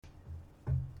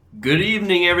Good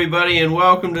evening, everybody, and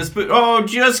welcome to Oh,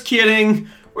 just kidding!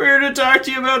 We're here to talk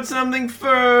to you about something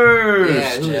first!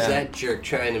 Yeah, who was that jerk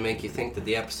trying to make you think that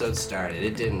the episode started?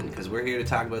 It didn't, because we're here to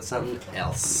talk about something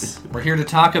else. We're here to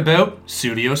talk about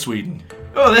Studio Sweden.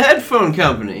 Oh, the headphone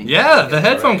company! Yeah, the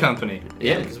headphone company.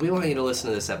 Yeah, because we want you to listen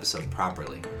to this episode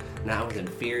properly, not with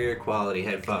inferior quality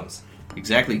headphones.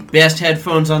 Exactly. Best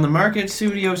headphones on the market,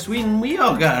 Studio Sweden. We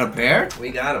all got a pair. We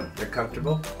got them. They're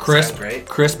comfortable. Crisp, great.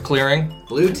 crisp clearing.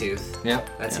 Bluetooth. Yep.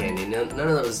 That's handy. None of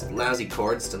those lousy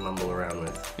cords to mumble around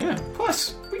with. Yeah,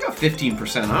 plus, we got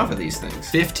 15% off of these things.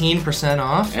 15%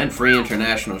 off? And free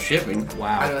international shipping.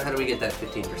 Wow. How do we get that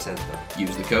 15% though?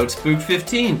 Use the code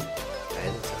SPOOKED15. Okay,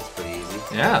 that sounds pretty easy.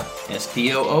 Yeah.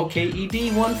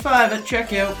 SPOOKED15 at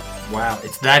checkout. Wow,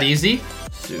 it's that easy?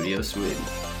 Studio Sweden.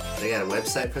 They got a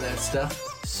website for that stuff?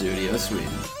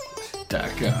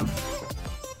 StudioSweden.com.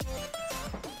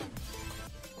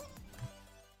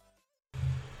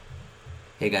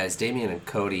 Hey guys, Damien and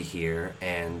Cody here,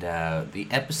 and the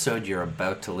episode you're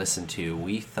about to listen to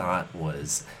we thought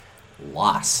was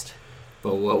lost.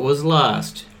 But what was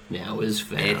lost now is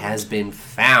found. It has been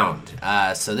found.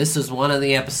 So this is one of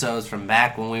the episodes from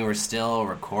back when we were still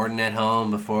recording at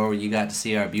home before you got to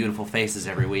see our beautiful faces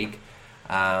every week.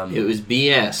 It was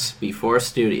BS before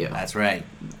studio. That's right.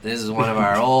 This is one of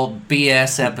our old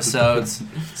BS episodes,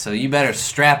 so you better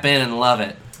strap in and love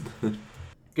it.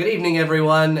 Good evening,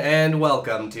 everyone, and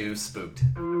welcome to Spooked.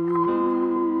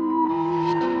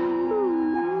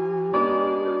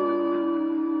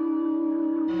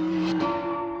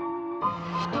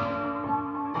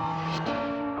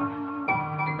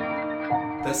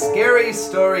 The Scary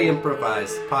Story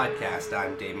Improvised Podcast.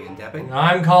 I'm Damien Depping.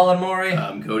 I'm Colin Morey.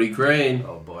 I'm Cody Crane.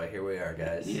 Oh boy, here we are,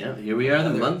 guys. Yeah, here we are,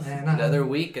 the month. Another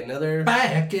week, another...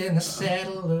 Back in the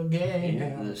saddle again.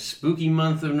 Yeah, the spooky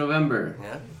month of November.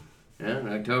 Yeah. Yeah, and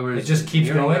October It just keeps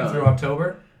going through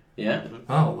October? Yeah.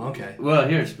 Oh, okay. Well,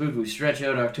 here, Spook, we stretch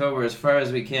out October as far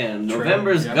as we can. True.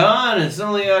 November's Yep. gone. It's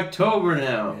only October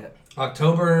now. Yeah.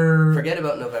 October... Forget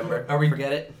about November.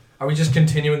 Forget it. Are we just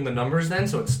continuing the numbers then?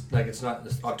 So it's not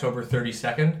October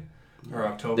 32nd? Or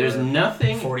October... There's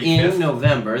nothing 45th? in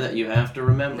November that you have to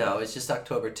remember. No, it's just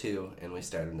October 2, and we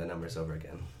started the numbers over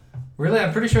again. Really?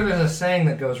 I'm pretty sure there's a saying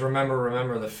that goes,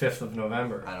 remember the 5th of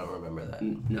November. I don't remember that.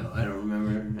 No, I don't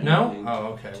remember No? anything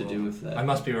Oh, okay. to do with that. I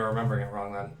must be remembering it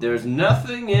wrong then. There's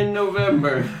nothing in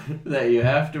November that you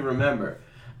have to remember.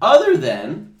 Other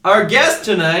than our guest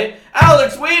tonight,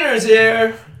 Alex Weiner's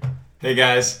here. Hey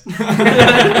guys.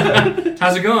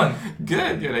 How's it going?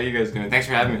 Good. How you guys doing? Thanks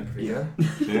for having me. Yeah.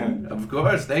 Yeah. Of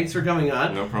course. Thanks for coming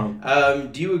on. No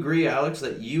problem. Do you agree, Alex,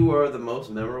 that you are the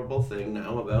most memorable thing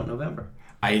now about November?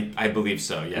 I believe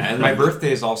so, yeah. And my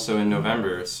birthday is also in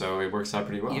November, so it works out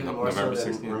pretty well. Even more November so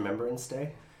than 16th. Remembrance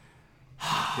Day?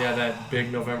 Yeah, that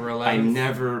big November 11th. I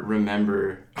never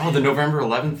remember... Oh, the November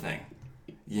 11th thing.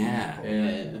 Yeah.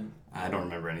 Yeah. I don't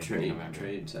remember anything in November.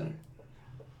 Trade Center.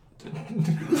 No,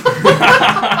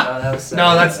 that was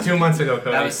No, that's 2 months ago,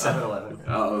 Cody. That was 7-Eleven.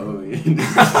 Oh,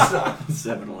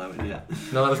 7-Eleven, yeah.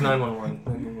 No, that was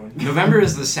 911. November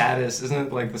is the saddest, isn't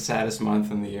it like the saddest month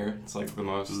in the year? It's like the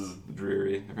most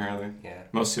dreary, apparently. Yeah.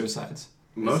 Most suicides.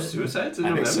 Most suicides in I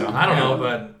think November? so. I don't know,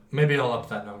 but maybe I'll up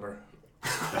that number.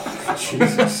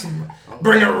 Jesus.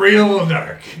 Bring it real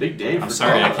dark. Big day for I'm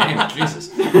sorry, I Colin. can't. Jesus.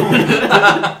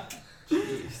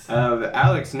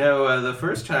 Alex, now the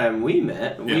first time we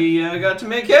met, we got to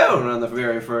make out on the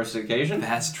very first occasion.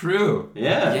 That's true.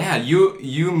 Yeah. Yeah,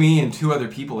 you, me, and two other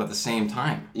people at the the same.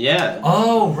 Yeah.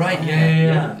 Oh, right,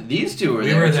 yeah. These two were We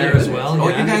there were there too. as well. Oh,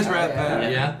 yeah. you guys were at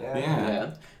that.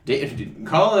 Yeah.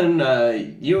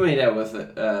 Colin, you made out with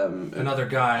Another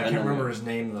guy. I can't remember his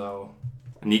name, though.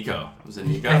 Nico. Was it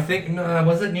Nico? I think,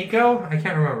 was it Nico? I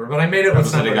can't remember, but I made it Or with was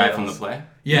it somebody a guy else. from the play?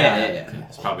 Yeah. Okay,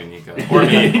 it's probably Nico. Or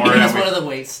me. Or He was one of the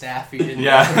wait staff. You didn't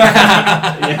Yeah.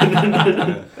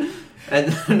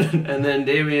 and then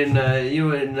Damien,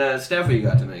 you and Steffi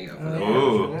got to make out.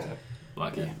 Ooh.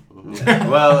 Lucky. Yeah.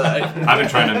 Well, I've been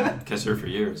trying to kiss her for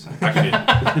years. Actually,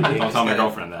 don't tell my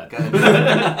girlfriend that.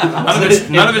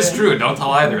 None of it's true. Don't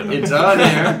tell either of them. it's on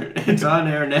air. It's on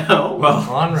air now. Well,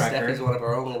 On Steph record. is one of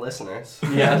our only listeners.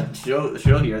 yeah, she'll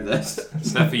hear this.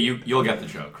 Steffi, you'll get the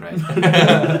joke, right?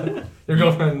 Your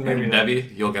girlfriend, maybe And not. Debbie,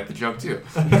 you'll get the joke too.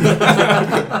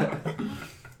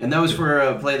 And that was for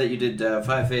a play that you did,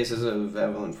 Five Faces of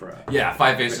Evelyn Frost. Yeah,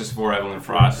 Five Faces for Evelyn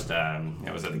Frost.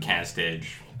 It was at the Can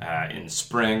stage in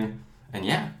spring. And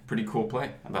yeah, pretty cool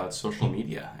play about social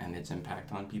media and its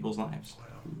impact on people's lives.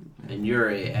 And you're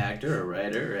a actor, a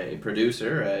writer, a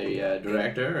producer, a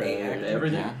director,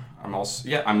 everything. Yeah, I'm also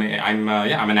I'm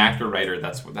an actor writer.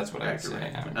 That's what I would Actor, say.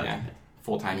 right. Yeah,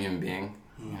 full-time human being.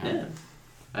 Yeah.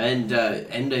 And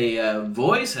a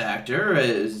voice actor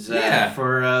is Yeah.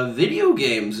 for video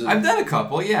games. I've done a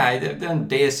couple, yeah. I've done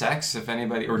Deus Ex, if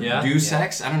anybody, or Deus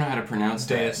Ex. I don't know how to pronounce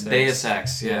Deus that. Ex. Deus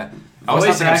Ex, yeah. I always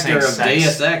Voice thought I'm actor saying of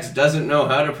sex. Deus Ex doesn't know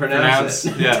how to pronounce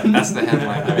it. Yeah, that's the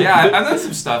headline. Yeah, I've done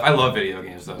some stuff. I love video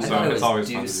games though, I so thought it it's was always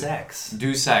do fun to do. sex.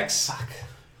 Do sex. Fuck.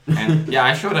 And yeah,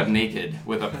 I showed up naked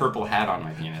with a purple hat on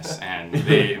my penis, and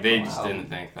they just didn't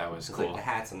think that was It's cool. like the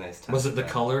hat's a nice touch. Was it the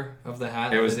color of the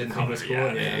hat? It was they the didn't think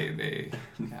color. was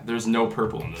cool? Yeah, there's no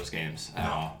purple in those games at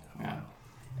all. Yeah.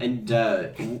 And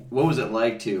what was it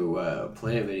like to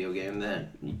play a video game that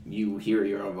you hear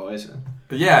your own voice in?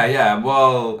 Yeah.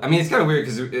 Well, I mean, it's kind of weird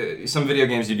because some video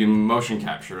games you do motion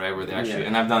capture, right? Where they actually,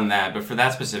 and I've done that. But for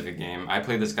that specific game, I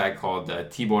played this guy called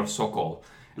Tibor Sokol,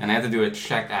 and I had to do a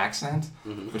Czech accent,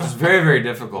 which is very, very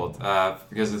difficult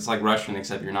because it's like Russian,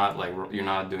 except you're not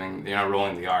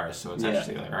rolling the R's, so it's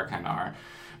actually like R kind of R.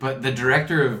 But the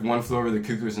director of One Flew Over the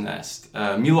Cuckoo's Nest,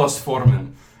 Milos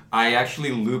Forman, I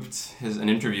actually looped an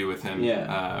interview with him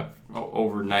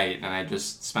overnight, and I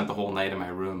just spent the whole night in my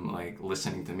room like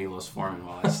listening to Milos Forman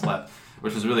while I slept,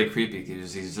 which was really creepy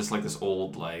because he's just like this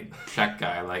old like Czech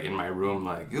guy like in my room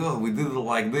like, oh, we did it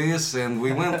like this and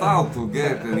we went out to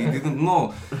get and he didn't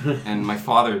know, and my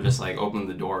father just like opened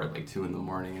the door at like 2 a.m.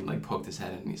 and like poked his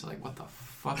head in and he's like, what the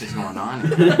fuck is going on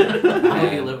here? How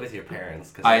do you live with your parents?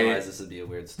 Because otherwise this would be a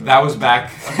weird story. That was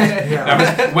back. That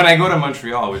was when I go to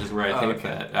Montreal, which is where I tape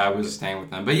that. I was staying with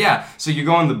them. But yeah, so you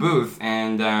go in the booth,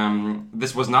 and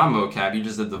this was not mocap. You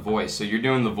just did the voice. So you're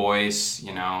doing the voice,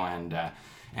 you know,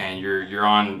 and you're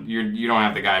on. You don't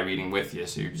have the guy reading with you,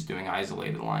 so you're just doing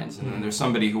isolated lines. And then there's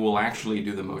somebody who will actually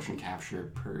do the motion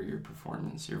capture per your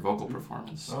performance, your vocal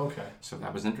performance. Okay. So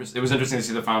that was interesting. It was interesting to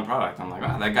see the final product. I'm like,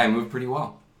 wow, that guy moved pretty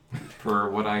well. For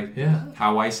what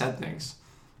how I said things.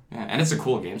 Yeah, and it's a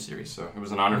cool game series, so it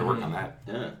was an honor to work on that.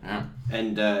 Yeah.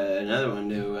 And another one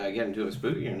to get into a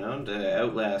spookier note,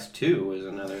 Outlast 2 was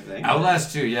another thing.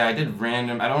 Outlast 2, yeah, I did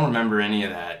random. I don't remember any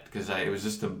of that because it was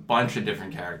just a bunch of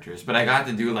different characters. But I got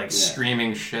to do like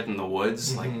screaming shit in the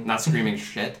woods, like not screaming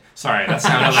shit. Sorry, that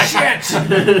sounded like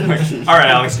shit. All right,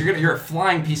 Alex, you're a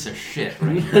flying piece of shit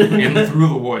right in through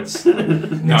the woods.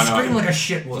 No, scream like a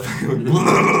shit would.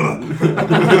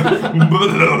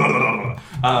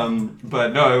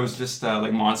 But no, it was just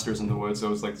like monsters in the woods. So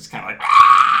it was like this kind of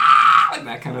like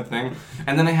that kind of thing.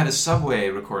 And then I had a Subway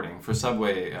recording for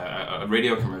Subway, a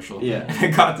radio commercial. Yeah. And I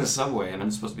got the Subway, and I'm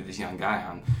supposed to be this young guy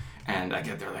on. And I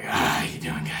get there like, how you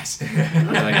doing, guys? They're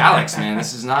like, Alex, man,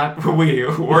 this is not what we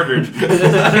ordered.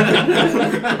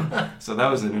 So that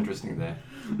was an interesting day.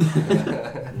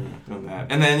 Doing that.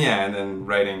 And then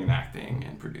writing and acting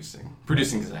and producing.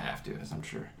 Producing because I have to, as I'm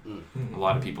sure a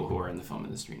lot of people who are in the film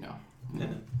industry know. Yeah.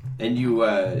 And you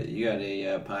had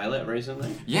a pilot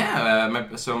recently? Yeah,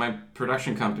 my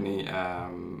production company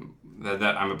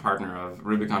that I'm a partner of,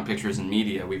 Rubicon Pictures and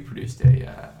Media, we produced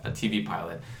a TV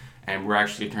pilot. And we're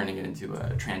actually turning it into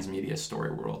a transmedia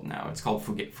story world now. It's called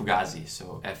Fugazi,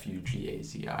 so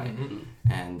Fugazi.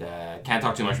 And can't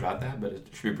talk too much about that, but it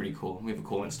should be pretty cool. We have a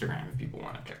cool Instagram if people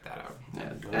want to check that out.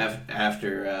 Yeah.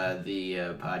 After the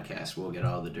podcast, we'll get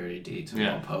all the dirty deeds and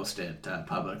we'll post it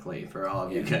publicly for all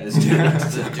of you guys.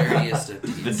 It's the dirtiest of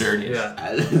deeds. The dirtiest.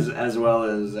 Yeah. As well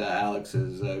as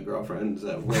Alex's girlfriend's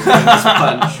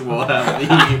punch will have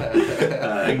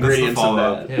the ingredients of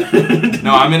that. Yeah.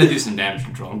 No, I'm going to do some damage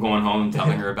control. I'm going home and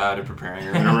telling her about it, preparing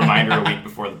her. I'm going to remind her a week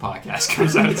before the podcast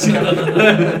comes out. So,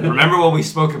 remember what we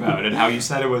spoke about and how you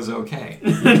said it was okay.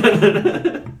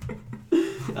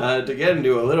 To get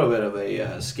into a little bit of a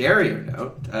scarier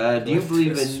note, do you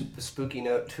believe in a spooky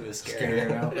note to a scarier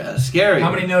note? Scary?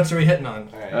 How many notes are we hitting on?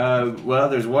 All right. Well,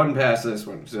 there's one past this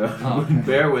one, so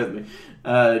bear with me.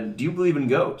 Do you believe in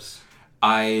ghosts?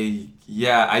 I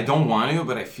don't want to,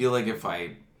 but I feel like if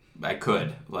I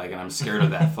could, and I'm scared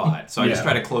of that thought. So I just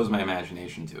try to close my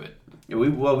imagination to it. Yeah,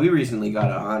 we recently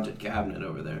got a haunted cabinet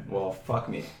over there. Well, fuck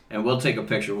me. And we'll take a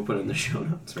picture. We'll put it in the show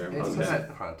notes for everyone. It's not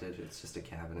haunted. It's just a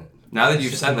cabinet. Now that It's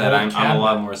you've just said an that, old I'm a lot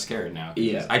cabinet. more scared now.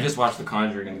 Yeah. I just watched The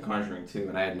Conjuring and The Conjuring 2,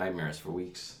 and I had nightmares for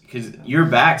weeks. Because your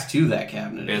back's to that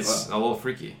cabinet as It's well. a little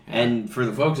freaky. Yeah. And for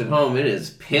the folks at home, it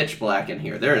is pitch black in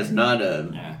here. There is not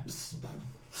a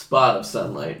spot of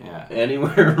sunlight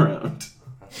anywhere around.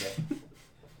 Okay.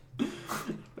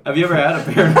 Have you ever had a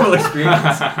paranormal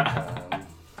experience?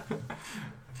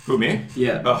 Who, me?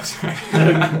 Yeah. Oh, sorry.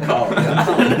 Call.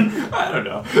 I don't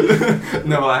know.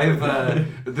 No,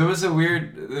 there was a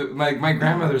weird. My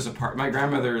grandmother's my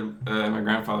grandfather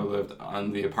lived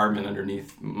on the apartment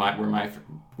underneath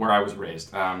where I was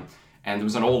raised, and there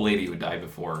was an old lady who died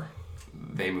before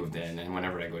they moved in, and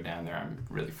whenever I go down there, I'm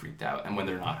really freaked out, and when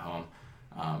they're not home.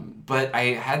 But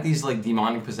I had these like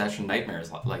demonic possession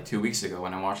nightmares like 2 weeks ago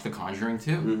when I watched The Conjuring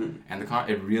 2, and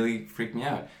it really freaked me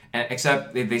out.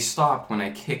 Except they stopped when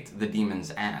I kicked the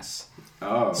demon's ass.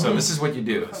 Oh. So this is what you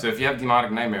do. So if you have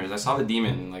demonic nightmares, I saw the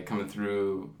demon like coming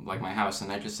through like my house,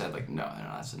 and I just said like, no,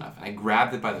 that's enough. And I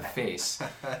grabbed it by the face,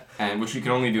 and which you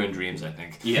can only do in dreams, I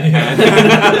think.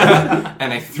 Yeah.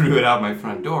 And I threw it out my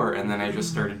front door, and then I just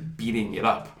started beating it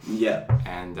up. Yeah.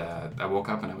 And I woke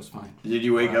up and I was fine. Did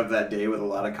you wake up that day with a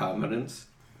lot of confidence?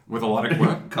 With a lot of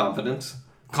what? Confidence.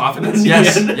 Confidence?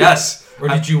 Yes. Yes. Or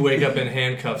did you wake up in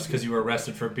handcuffs because you were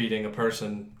arrested for beating a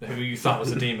person who you thought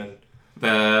was a demon?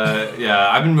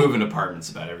 I've been moving apartments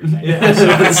about every day. Yeah. So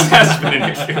that's been an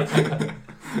issue.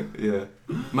 Yeah.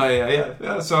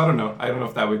 So I don't know. I don't know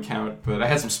if that would count, but I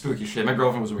had some spooky shit. My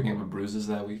girlfriend was waking up with bruises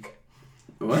that week.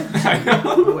 What? Wait,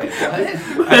 what?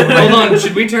 Hold on,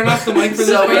 should we turn off the mic for this?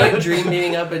 So we dream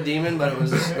beating up a demon, but it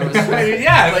was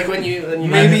yeah, like when you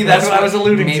maybe that's what I was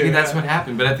alluding to. Maybe that's what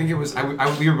happened, but I think it was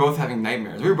we were both having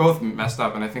nightmares. We were both messed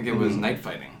up, and I think it was night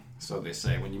fighting. So they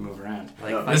say when you move around.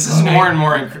 Like, this is more and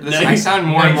more. I sound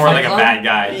more and more like a bad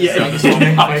guy. Yeah. So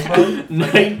this whole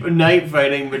night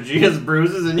fighting, but she has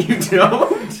bruises and you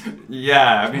don't.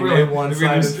 Yeah, I mean, really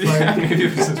one-sided fight. Maybe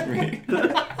it was just me.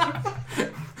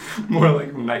 More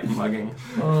like night mugging.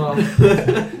 Oh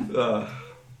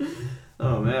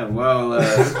man, well,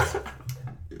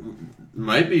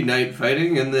 might be night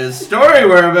fighting in this story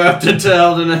we're about to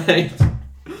tell tonight.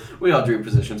 We all drew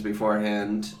positions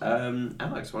beforehand.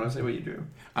 Alex, want to say what you drew?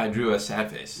 I drew a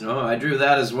sad face. Oh, I drew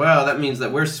that as well. That means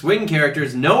that we're swing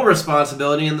characters, no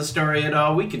responsibility in the story at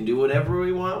all. We can do whatever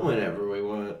we want, whenever we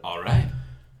want. All right.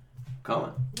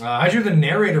 Colin. I drew the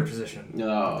narrator position.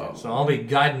 Oh. So I'll be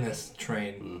guiding this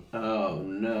train Oh,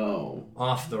 no.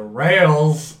 off the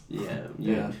rails.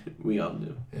 Yeah. We all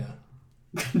do. Yeah.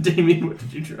 Damien, what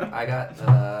did you draw? I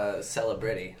got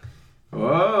celebrity.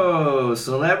 Whoa,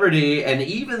 celebrity. And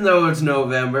even though it's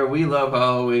November, we love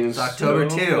Halloween It's October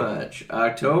so 2. much.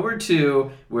 October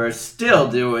 2, we're still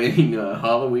doing a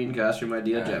Halloween costume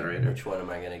idea generator. Which one am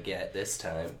I going to get this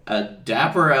time? A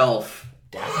dapper elf.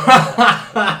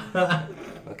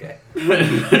 Okay.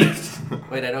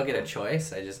 Wait, I don't get a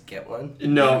choice? I just get one?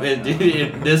 No,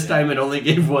 this time it only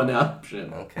gave one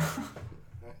option. Okay.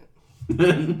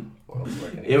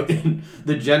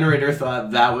 The generator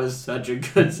thought that was such a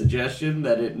good suggestion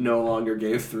that it no longer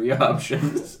gave 3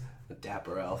 options. The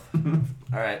dapper elf.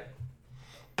 Alright.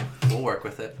 We'll work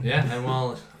with it. Yeah, and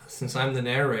well, since I'm the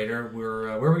narrator, where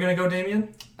are we going to go,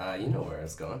 Damien? You know where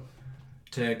it's going.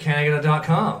 To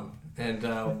canagata.com. And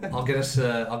I'll get us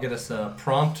a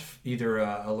prompt, either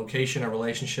a location, a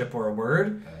relationship, or a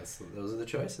word. So those are the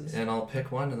choices. And I'll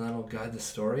pick one, and that'll guide the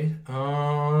story.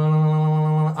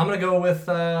 I'm gonna go with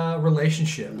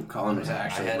relationship. Colin was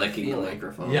actually licking the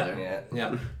microphone there.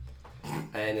 Yeah.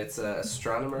 And it's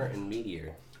astronomer and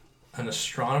meteor. An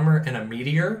astronomer and a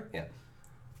meteor. Yeah.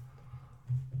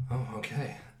 Oh,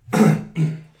 okay.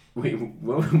 Wait,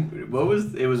 what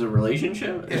was... It was a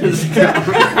relationship? It's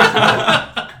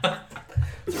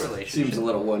a relationship. Seems a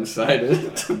little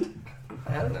one-sided.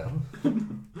 I don't know.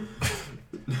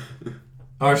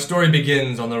 Our story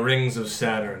begins on the rings of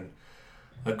Saturn.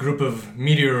 A group of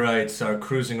meteorites are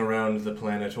cruising around the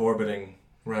planet, orbiting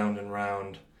round and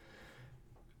round.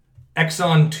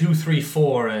 Exxon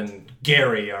 234 and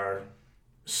Gary are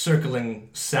circling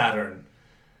Saturn.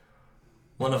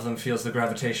 One of them feels the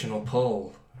gravitational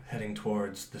pull heading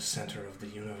towards the center of the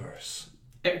universe.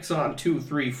 Exxon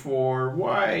 234,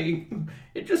 why?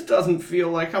 It just doesn't feel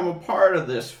like I'm a part of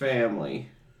this family.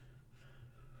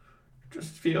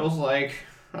 Just feels like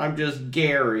I'm just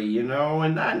Gary, you know?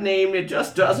 And that name, it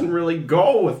just doesn't really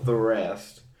go with the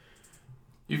rest.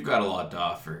 You've got a lot to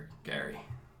offer, Gary.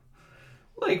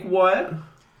 Like what?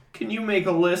 Can you make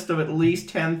a list of at least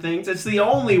 10 things? It's the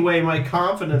only way my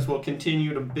confidence will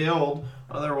continue to build.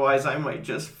 Otherwise, I might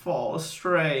just fall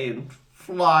astray and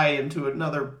fly into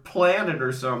another planet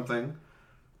or something.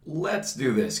 Let's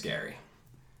do this, Gary.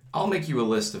 I'll make you a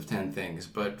list of 10 things,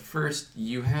 but first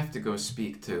you have to go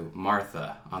speak to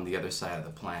Martha on the other side of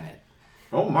the planet.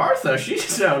 Oh, Martha, she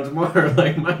sounds more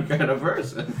like my kind of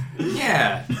person.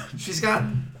 Yeah, she's got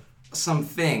some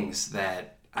things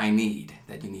that I need,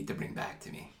 that you need to bring back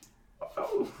to me.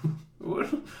 Oh,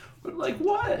 like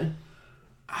what?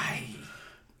 I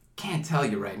can't tell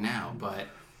you right now, but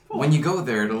when you go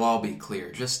there, it'll all be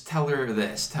clear. Just tell her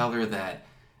this. Tell her that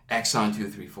Exxon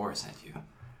 234 sent you.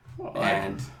 Well,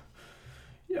 and...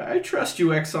 Yeah, I trust you,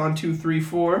 Exxon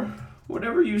 234.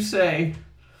 Whatever you say.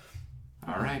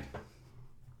 All right.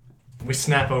 We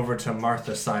snap over to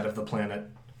Martha's side of the planet.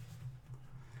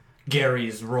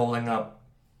 Gary's rolling up.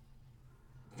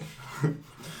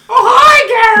 Oh, hi,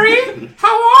 Gary!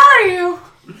 How are you?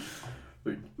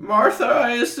 Martha,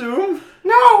 I assume?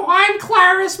 No, I'm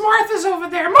Clarice. Martha's over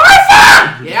there.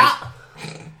 Martha! Yeah.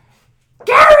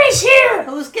 Gary's here!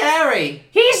 Who's Gary?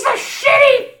 He's the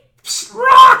shitty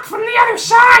rock from the other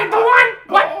side. The one...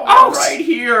 What? Oh, right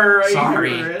here.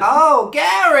 Sorry. Here. Oh,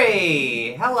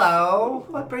 Gary! Hello.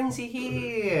 What brings you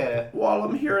here? Well,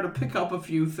 I'm here to pick up a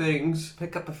few things.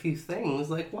 Pick up a few things,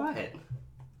 like what?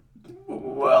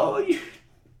 Well,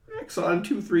 Exxon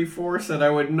 234 said I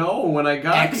would know when I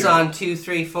got here. Exxon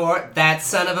 234, that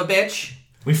son of a bitch.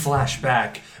 We flash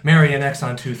back. Mary and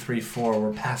Exxon 234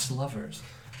 were past lovers.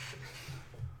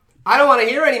 I don't want to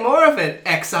hear any more of it,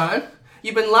 Exxon.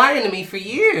 You've been lying to me for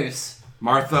years.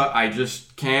 Martha, I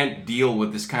just can't deal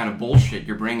with this kind of bullshit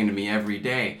you're bringing to me every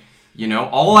day. You know,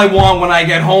 all I want when I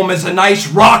get home is a nice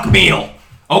rock meal.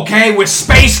 Okay, with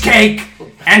space cake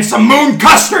and some moon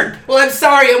custard. Well, I'm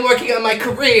sorry, I'm working on my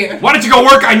career. Why don't you go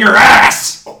work on your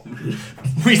ass?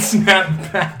 We snap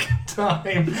back in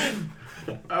time.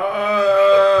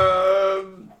 I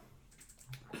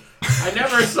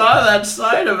never saw that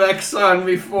side of Exxon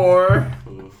before.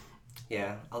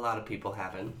 Yeah, a lot of people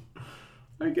haven't.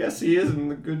 I guess he isn't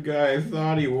the good guy I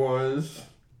thought he was.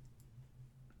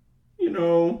 You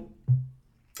know,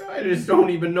 I just don't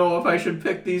even know if I should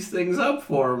pick these things up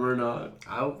for him or not.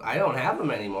 I don't have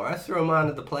them anymore. I threw them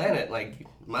onto the planet like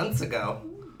months ago.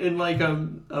 In like a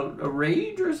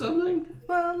rage or something?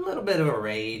 Well, a little bit of a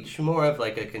rage. More of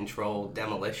like a controlled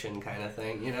demolition kind of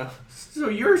thing, you know? So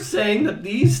you're saying that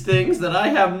these things that I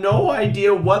have no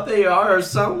idea what they are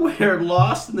somewhere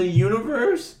lost in the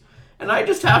universe? And I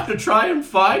just have to try and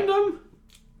find them?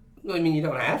 I mean, you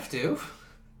don't have to.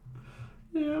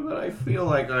 Yeah, but I feel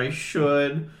like I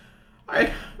should.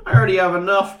 I already have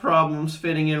enough problems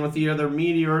fitting in with the other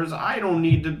meteors. I don't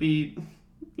need to be,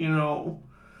 you know,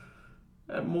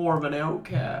 more of an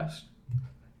outcast.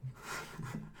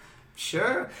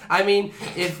 Sure. I mean,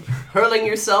 if hurling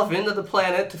yourself into the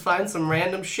planet to find some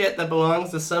random shit that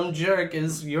belongs to some jerk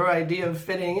is your idea of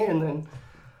fitting in, then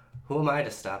who am I to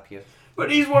stop you?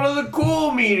 But he's one of the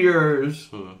cool meteors.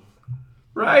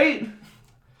 Right?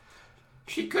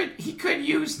 He could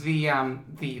use the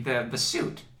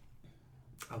suit.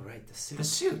 Oh, right, the suit. The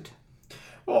suit.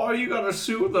 Oh, you got a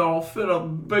suit that'll fit a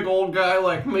big old guy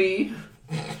like me?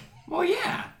 Well,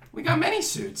 yeah. We got many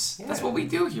suits. Yeah. That's what we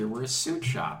do here. We're a suit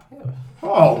shop. Yeah.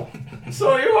 Oh,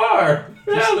 so you are.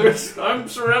 Yeah, I'm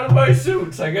surrounded by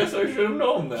suits. I guess I should have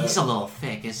known that. He's a little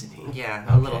thick, isn't he? Yeah,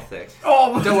 a little thick.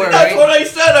 Oh, don't worry. That's what I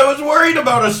said. I was worried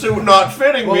about a suit not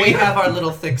fitting me. Well, we have our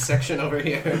little thick section over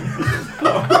here.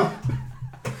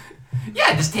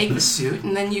 Yeah, just take the suit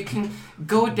and then you can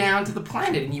go down to the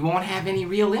planet and you won't have any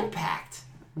real impact.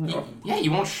 No.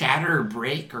 You won't shatter or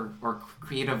break or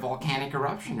create a volcanic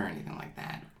eruption or anything like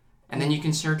that. And then you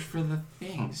can search for the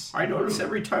things. I notice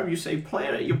every time you say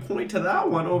planet, you point to that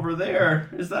one over there.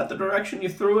 Is that the direction you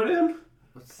threw it in?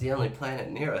 It's the only planet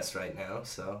near us right now,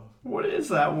 so... What is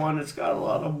that one? It's got a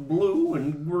lot of blue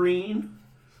and green.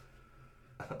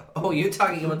 Oh, you're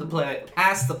talking about the planet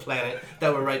past the planet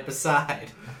that we're right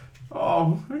beside.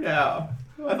 Oh, yeah.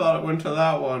 I thought it went to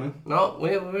that one. No,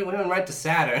 we went right to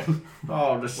Saturn.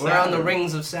 Oh, to Saturn. We're on the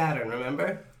rings of Saturn,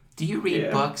 remember? Do you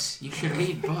read books? You should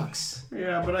read books.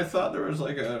 Yeah, but I thought there was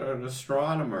like an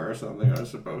astronomer or something I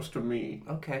was supposed to meet.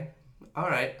 Okay.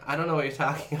 Alright, I don't know what you're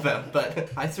talking about,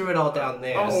 but I threw it all down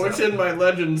there. Oh, so. It's in my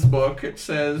Legends book. It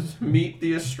says, meet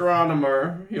the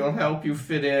astronomer. He'll help you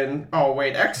fit in. Oh,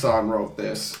 wait, Exxon wrote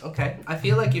this. Okay, I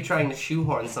feel like you're trying to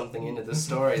shoehorn something into the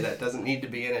story that doesn't need to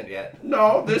be in it yet.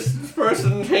 No, this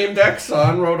person named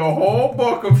Exxon wrote a whole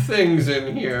book of things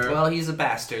in here. Well, he's a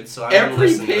bastard, so I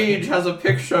Every page has a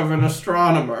picture of an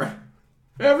astronomer.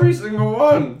 Every single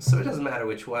one. So it doesn't matter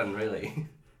which one, really.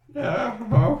 Yeah,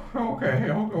 oh, okay,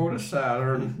 I'll go to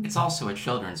Saturn. It's also a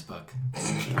children's book.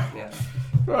 Yeah.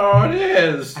 Oh, it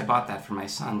is. I bought that for my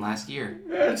son last year.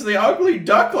 Yeah, it's the Ugly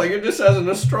Duckling. It just has an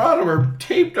astronomer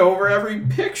taped over every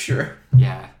picture.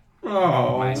 Yeah.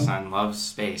 Oh. My son loves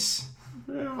space.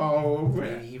 Oh.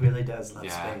 Yeah, he really does love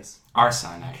space. Our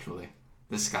son, actually.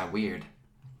 This got weird.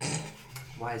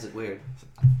 Why is it weird?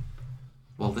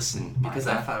 Well, listen, because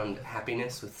Martha, I found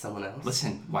happiness with someone else?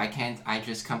 Listen, why can't I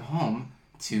just come home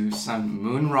to some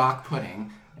moon rock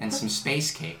pudding and some space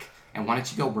cake, and why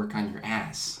don't you go work on your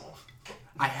ass?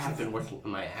 I have been working on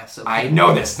my ass. Okay? I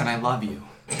know this, and I love you.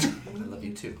 I love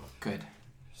you too. Good.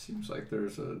 Seems like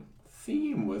there's a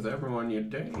theme with everyone you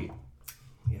date.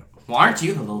 Yeah. Well, aren't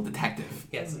you the little detective?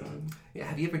 Yes. Yeah.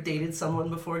 Have you ever dated someone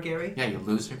before, Gary? Yeah, you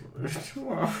loser.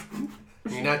 Well,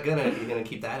 You're gonna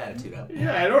keep that attitude up.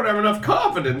 Yeah, I don't have enough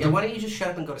confidence. Yeah, why don't you just shut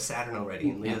up and go to Saturn already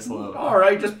and leave us alone? All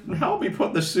right, just help me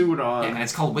put the suit on. And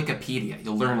it's called Wikipedia.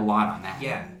 You'll learn a lot on that.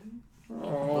 Yeah. A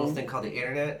little thing called the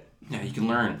internet. Yeah, you can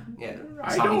learn. Yeah.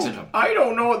 I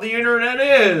don't know what the internet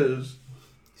is.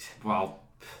 Well,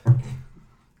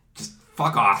 just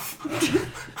fuck off.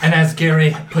 And as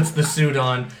Gary puts the suit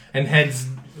on and heads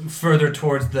further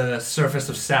towards the surface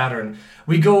of Saturn,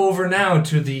 we go over now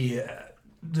to the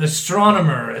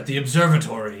astronomer at the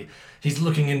observatory. He's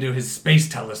looking into his space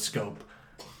telescope.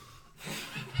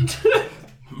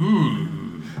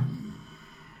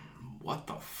 What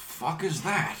the fuck is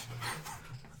that?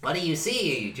 What do you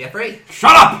see, Jeffrey?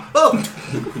 Shut up! Oh!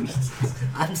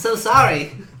 I'm so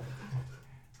sorry.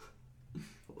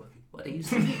 What do you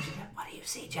see? What do you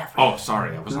see, Jeffrey? Oh,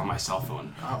 sorry, I was on my cell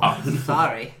phone. Oh,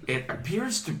 sorry. It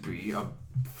appears to be a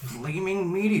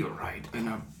flaming meteorite in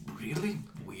a really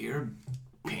weird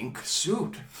pink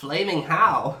suit. Flaming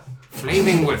how?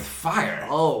 Flaming with fire.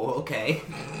 Oh, okay.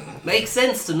 Makes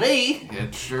sense to me.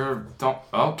 It sure don't...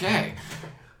 Okay.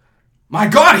 My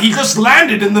god, he just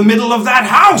landed in the middle of that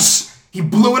house! He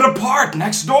blew it apart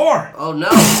next door. Oh, no.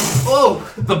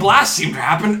 Oh! The blast seemed to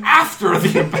happen after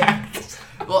the impact.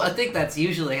 Well, I think that's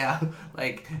usually how,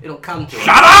 it'll come to us.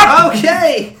 Shut up!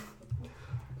 Okay!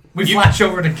 We flash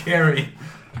over to Gary,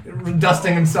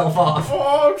 dusting himself off.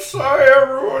 Oh, I'm sorry I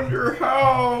ruined your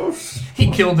house.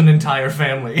 He killed an entire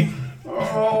family.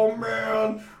 Oh,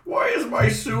 man. Why is my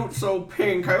suit so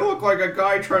pink? I look like a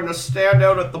guy trying to stand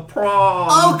out at the prom.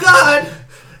 Oh, God!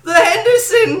 The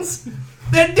Hendersons!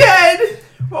 They're dead!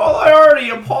 Well, I already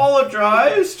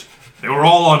apologized. They were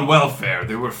all on welfare.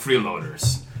 They were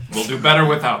freeloaders. We'll do better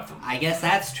without them. I guess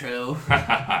that's true.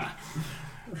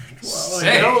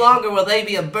 Say, No longer will they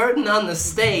be a burden on the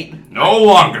state. no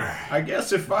longer. I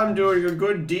guess if I'm doing a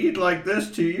good deed like this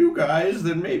to you guys,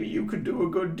 then maybe you could do a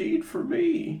good deed for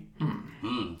me.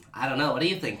 I don't know. What do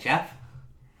you think, Jeff?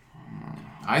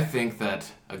 I think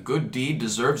that a good deed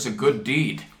deserves a good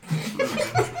deed.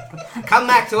 Come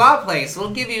back to our place.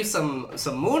 We'll give you some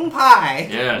moon pie.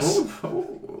 Yes.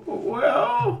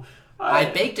 Well, I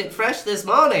baked it fresh this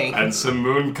morning. And some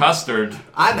moon custard.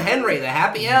 I'm Henry, the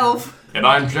happy elf. And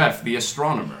I'm Jeff, the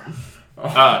astronomer.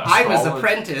 I'm his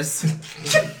apprentice.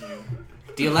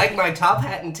 Do you like my top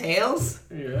hat and tails?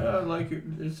 Yeah, like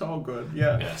it's all good.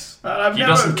 Yeah. Yes. I've He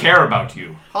never, doesn't care about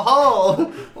you.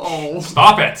 Oh.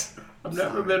 Stop it! I've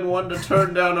never been one to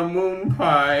turn down a moon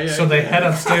pie. So they head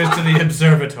upstairs to the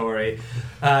observatory.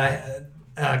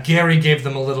 Gary gave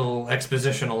them a little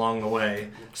exposition along the way.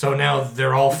 So now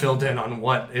they're all filled in on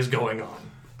what is going on.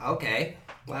 Okay.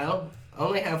 Well,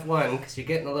 only have one because you're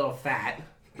getting a little fat.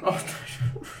 Oh,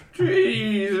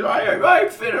 jeez, I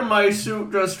fit in my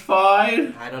suit just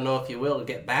fine. I don't know if you will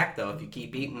get back, though, if you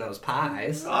keep eating those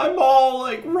pies. I'm all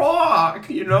like rock,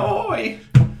 you know? I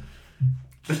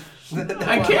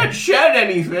can't shed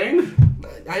anything.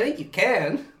 I think you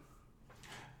can.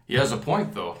 He has a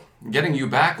point, though. Getting you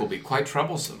back will be quite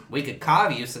troublesome. We could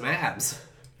carve you some abs.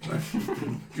 Do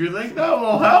you think that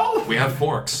will help? We have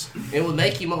forks. It would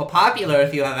make you more popular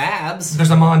if you have abs. There's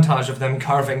a montage of them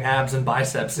carving abs and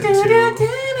biceps into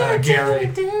Gary.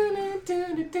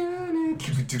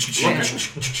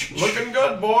 Looking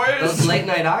good, boys. Those late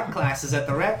night art classes at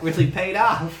the rec really paid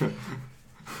off.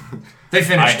 They I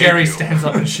finish. hate Gary you. stands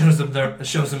up and shows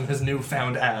him his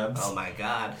newfound abs. Oh my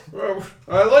god.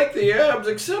 I like the abs,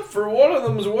 except for one of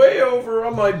them's way over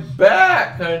on my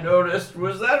back, I noticed.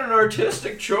 Was that an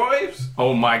artistic choice?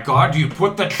 Oh my god, you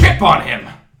put the chip on him!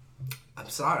 I'm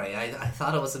sorry, I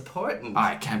thought it was important.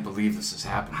 I can't believe this is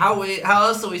happening. How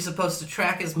else are we supposed to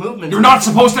track his movements? You're not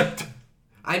supposed to...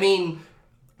 I mean,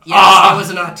 yes, it was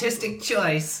an artistic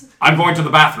choice. I'm going to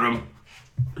the bathroom.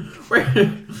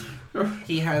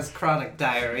 He has chronic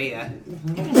diarrhea.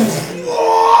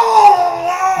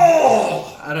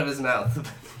 Out of his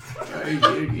mouth.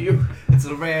 It's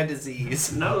a rare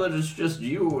disease. Now that it's just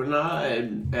you and I,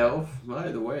 Elf,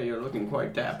 by the way, you're looking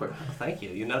quite dapper. Thank you.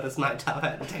 You noticed my top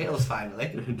hat and tails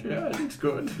finally. Yeah, it's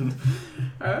good.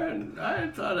 And I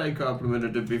thought I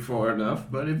complimented it before enough,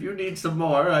 but if you need some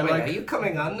more, Wait, are you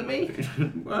coming on to me?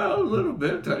 Well, a little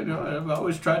bit. I know. I've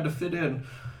always tried to fit in.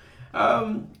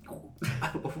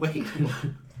 Wait.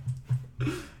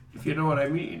 If you know what I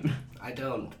mean. I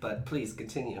don't, but please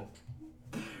continue.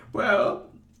 Well,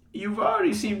 you've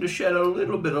already seemed to shed a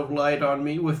little bit of light on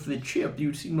me with the chip.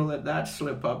 You seem to let that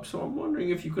slip up, so I'm wondering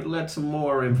if you could let some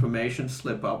more information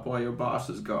slip up while your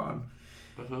boss is gone.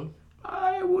 Mm-hmm.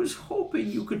 I was hoping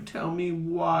you could tell me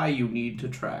why you need to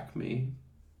track me.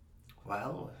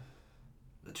 Well,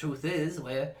 the truth is,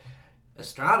 we're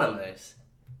astronomers.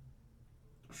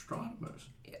 Astronomers.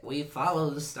 We follow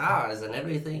the stars and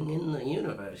everything in the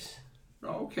universe.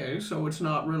 Okay, so it's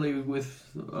not really with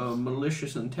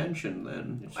malicious intention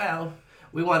then. Well,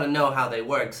 we want to know how they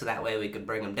work so that way we could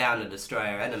bring them down to destroy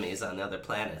our enemies on other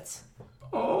planets.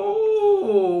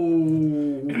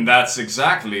 Oh. And that's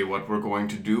exactly what we're going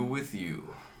to do with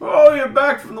you. Oh, you're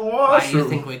back from the Why do you washroom.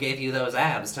 think we gave you those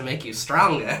abs to make you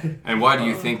stronger? And why do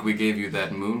you think we gave you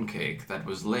that mooncake that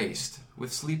was laced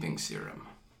with sleeping serum?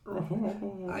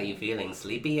 Are you feeling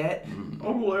sleepy yet? A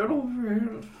little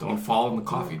bit. Don't fall on the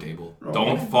coffee table.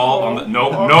 Don't fall on the... No!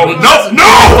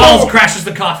 Falls, crashes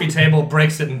the coffee table,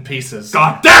 breaks it in pieces.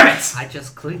 God damn it! I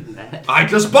just cleaned that. I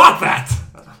just bought that!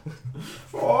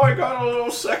 Oh, I got a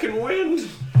little second wind.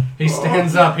 He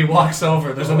stands up, he walks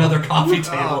over, there's another coffee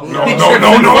table. No!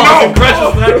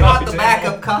 Crashes that We want coffee the table.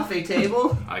 backup coffee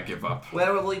table. I give up.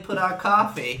 Where will we put our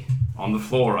coffee? On the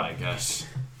floor, I guess.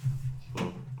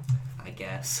 I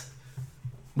guess.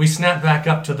 We snap back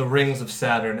up to the rings of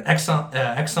Saturn. Exxon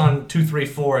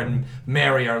 234 and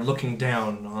Mary are looking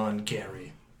down on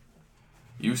Gary.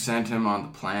 You sent him on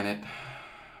the planet,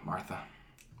 Martha.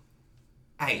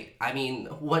 Hey, I mean,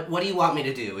 what do you want me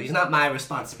to do? He's not my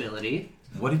responsibility.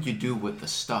 What did you do with the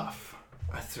stuff?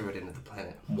 I threw it into the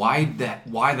planet. Why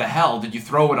the hell did you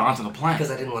throw it onto the planet?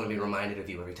 Because I didn't want to be reminded of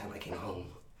you every time I came home.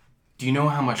 Do you know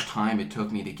how much time it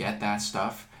took me to get that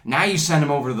stuff? Now you send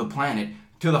him over to the planet,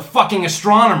 to the fucking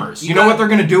astronomers. You know what they're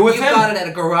gonna do with him? You got it at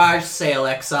a garage sale,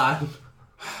 Exxon.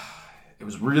 It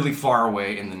was really far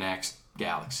away in the next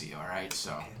galaxy, alright?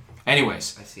 So,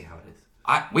 anyways, I see how it is.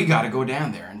 we gotta go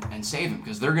down there and save him,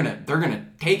 because they're gonna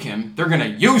take him, they're gonna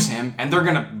use him, and they're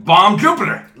gonna bomb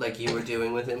Jupiter! Like you were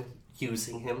doing with him?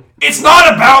 Using him? It's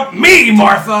not about me,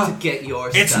 Martha! To get your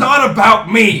It's stuff. not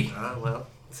about me! Well,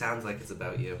 sounds like it's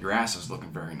about you. Your ass is looking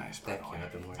very nice, by Thank the you, way.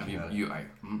 I've been working Have on it.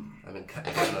 I've been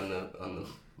cutting down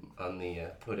on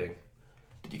the pudding.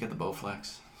 Did you get the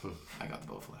Bowflex? I got the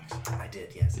Bowflex. I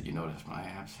did, yes. Did you notice my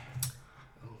abs?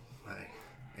 Oh, my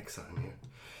Exxon here.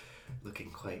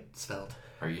 Looking quite svelte.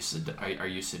 Are you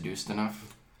seduced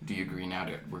enough? Do you agree now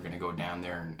that we're gonna go down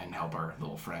there and help our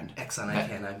little friend? Exxon, I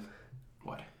can.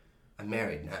 What? I'm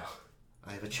married now.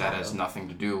 I have a That child. has nothing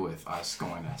to do with us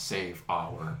going to save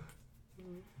our...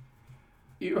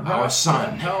 You Our have son.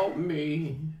 to help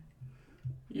me.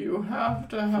 You have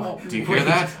to help Do you me. hear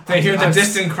that? They hear the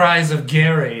distant cries of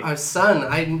Gary. Our son.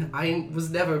 I was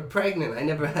never pregnant. I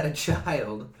never had a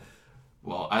child.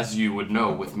 Well, as you would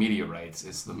know, with meteorites,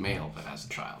 it's the male that has a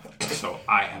child. So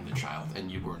I am the child,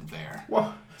 and you weren't there.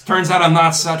 What? Turns out I'm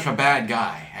not such a bad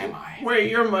guy, am I?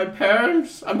 Wait, you're my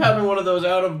parents? I'm having one of those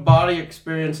out-of-body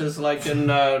experiences like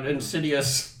in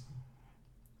Insidious.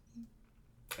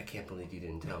 I can't believe you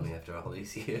didn't tell me after all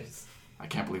these years. I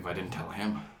can't believe I didn't tell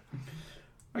him.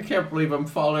 I can't believe I'm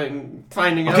finding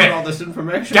Okay. out all this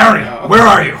information. Gary, now. where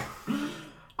are you?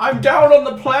 I'm down on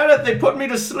the planet. They put me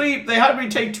to sleep. They had me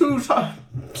take 2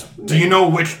 times. Do you know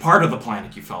which part of the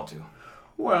planet you fell to?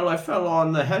 Well, I fell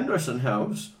on the Henderson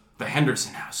house. The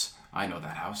Henderson house. I know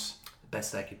that house. The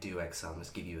best I could do, Exxon,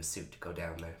 is give you a suit to go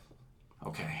down there.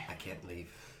 Okay. I can't leave.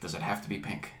 Does it have to be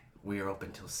pink? We're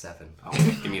open till 7. Oh,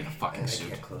 give me the fucking I suit.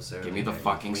 can't close early. Give me the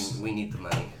fucking suit. We need the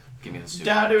money. Give me the suit.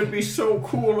 Dad, it would be so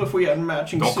cool if we had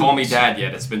matching Don't suits. call me Dad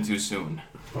yet. It's been too soon.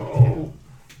 Oh.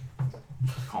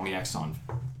 Call me Exxon.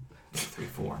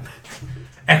 3-4.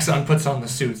 Exxon puts on the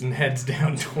suits and heads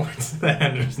down towards the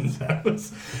Henderson's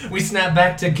house. We snap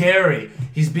back to Gary.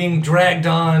 He's being dragged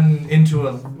on into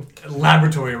a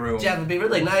laboratory room. Jeff, it'd be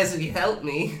really nice if you helped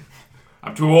me.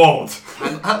 I'm too old.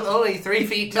 I'm only 3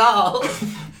 feet tall.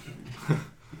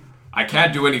 I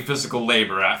can't do any physical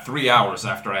labor at 3 hours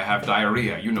after I have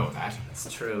diarrhea. You know that.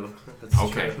 That's true. That's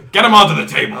Okay. true. Get him onto the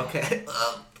table. Okay.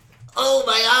 Oh,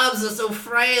 my arms are so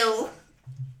frail.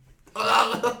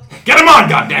 Get him on,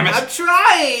 goddammit. I'm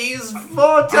trying. He's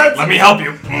 4 tons. Alright, let me help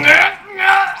you.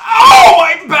 Oh,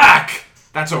 my back.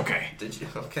 That's okay. Did you?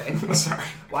 Okay. Sorry.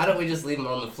 Why don't we just leave him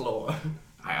on the floor?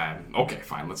 Okay,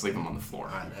 fine. Let's leave him on the floor.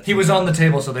 He was on the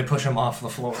table, so they push him off the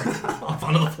floor. Off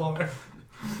onto the floor.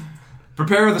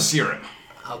 Prepare the serum.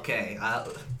 Okay.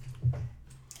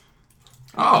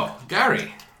 Oh,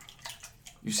 Gary.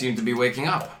 You seem to be waking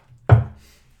up.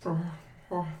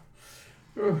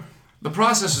 The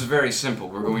process is very simple.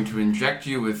 We're going to inject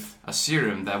you with a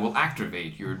serum that will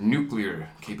activate your nuclear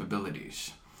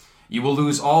capabilities. You will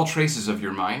lose all traces of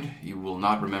your mind. You will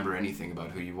not remember anything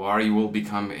about who you are. You will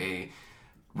become a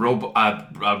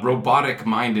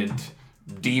robotic-minded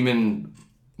demon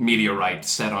meteorite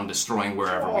set on destroying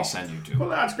wherever we send you to. Well,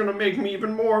 that's going to make me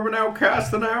even more of an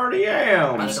outcast than I already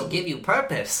am. But it'll give you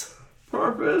purpose.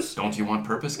 Purpose? Don't you want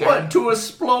purpose, Gary? What, to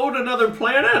explode another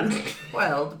planet?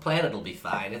 Well, the planet will be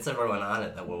fine. It's everyone on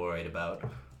it that we're worried about.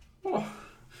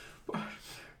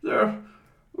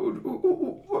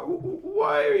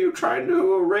 Why are you trying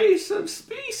to erase a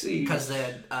species? Because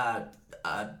they're,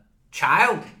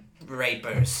 child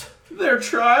rapers. They're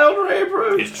child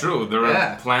rapers? It's true. They're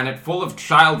a planet full of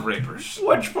child rapers.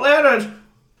 Which planet?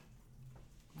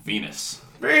 Venus.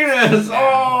 Venus!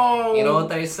 Oh! You know what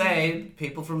they say?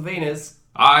 People from Venus.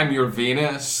 I'm your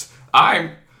Venus.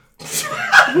 Yeah.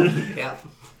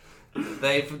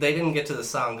 They didn't get to the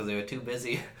song because they were too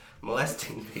busy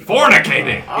molesting people.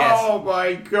 Fornicating! Oh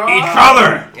my god! Each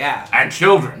other! Yeah. And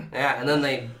children. Yeah, and then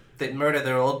they murder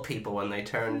their old people when they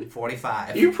turn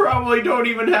 45. You probably don't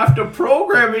even have to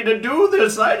program me to do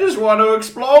this. I just want to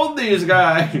explode these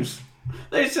guys.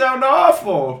 They sound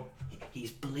awful.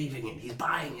 He's believing it. He's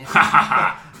buying it.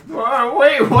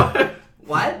 Wait, what?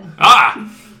 What?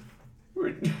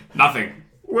 Nothing.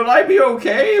 Will I be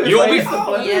okay? If You'll I be hit the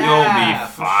button? yeah. You'll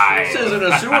be fine. This isn't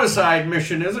a suicide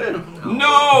mission, is it?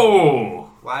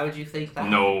 No! Why would you think that?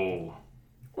 No.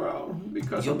 Well,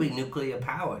 because You'll be nuclear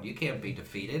powered. You can't be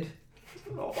defeated.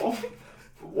 Oh,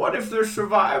 what if there's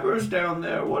survivors down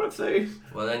there? What if they...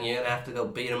 Well, then you're going to have to go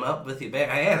beat them up with your bare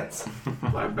hands.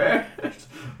 My bad.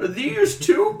 Are these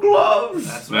two gloves?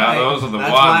 That's Yeah, right. those are the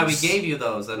That's why we ones. gave you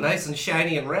those. They're nice and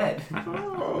shiny and red.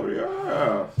 Oh,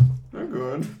 yeah. They're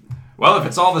good. Well, if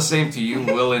it's all the same to you,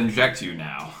 we'll inject you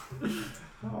now.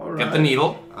 All right. Get the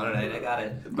needle. All right, I got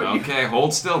it. Okay,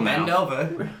 hold still Bend now.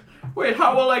 over. Wait,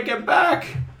 how will I get back?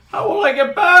 How will I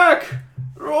get back?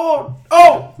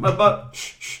 Oh, my butt.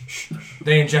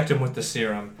 They inject him with the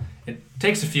serum. It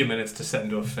takes a few minutes to set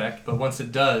into effect, but once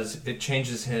it does, it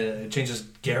changes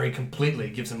Gary completely,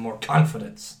 gives him more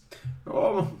confidence.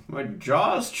 Oh, my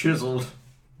jaw's chiseled.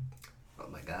 Oh,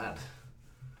 my God.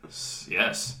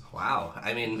 Yes. Wow.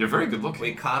 I mean, You're very good looking.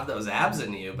 we carved those abs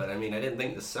into you, but I mean, I didn't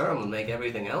think the serum would make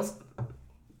everything else.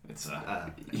 It's Uh,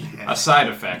 a side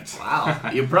effect. wow.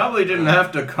 You probably didn't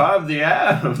have to carve the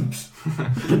abs.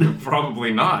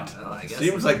 Probably not. Well, I guess.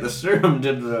 Seems like the serum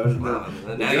did the Well,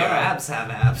 now your abs have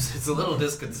abs. It's a little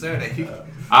disconcerting.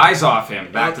 Eyes off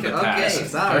him. Back to the Okay, task.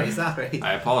 sorry.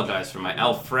 I apologize for my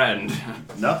elf friend.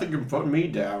 Nothing can put me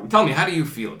down. Tell me, how do you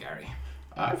feel, Gary?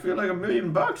 I feel like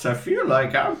 $1,000,000. I feel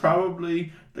like I'm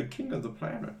probably the king of the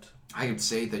planet. I would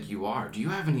say that you are. Do you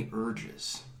have any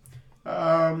urges?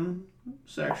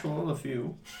 Sexual, a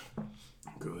few.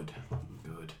 Good.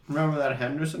 Good. Remember that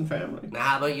Henderson family? Now,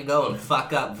 how about you go and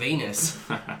fuck up Venus?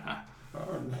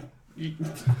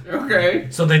 Okay.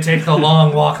 So they take a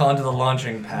long walk onto the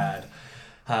launching pad.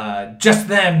 Just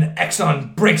then,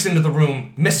 Exxon breaks into the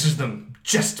room, misses them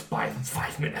just by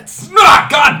 5 minutes. Ah,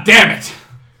 God damn it!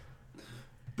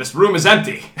 This room is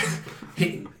empty.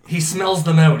 He smells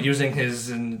them out using his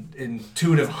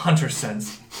intuitive hunter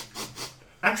sense.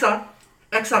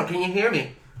 Exxon, can you hear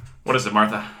me? What is it,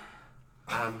 Martha?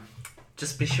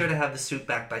 Just be sure to have the suit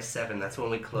back by 7. That's when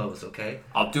we close, okay?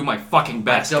 I'll do my fucking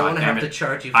best. I don't want to goddammit. have to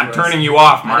charge you for I'm us. turning you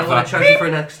off, I Martha. don't want to charge you for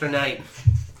an extra night.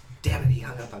 Damn it, he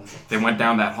hung up on me. They went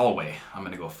down that hallway. I'm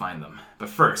gonna go find them. But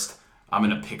first, I'm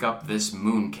gonna pick up this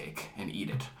mooncake and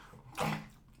eat it.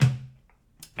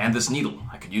 And this needle.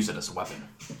 I could use it as a weapon.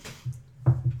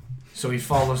 So he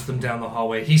follows them down the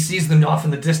hallway. He sees them off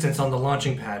in the distance on the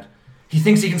launching pad. He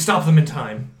thinks he can stop them in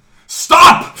time.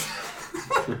 Stop!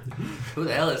 Who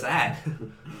the hell is that?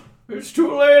 It's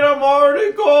too late, I'm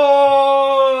already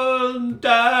gone,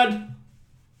 Dad.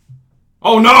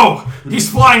 Oh no! He's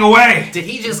flying away! Did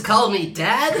he just call me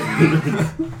Dad?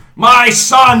 My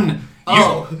son!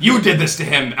 Oh. You did this to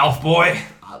him, elf boy.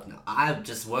 No, I'm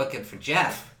just working for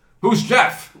Jeff. Who's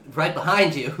Jeff? Right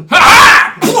behind you.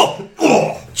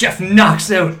 Jeff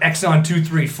knocks out Exxon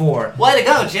 234. Way to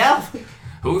go, Jeff!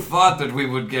 Who thought that we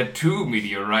would get 2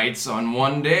 meteorites on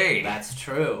one day? That's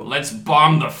true. Let's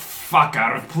bomb the fuck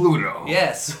out of Pluto.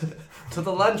 Yes. To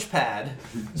the lunch pad.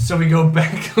 So we go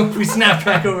back, we snap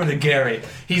back over to Gary.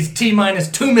 He's T-minus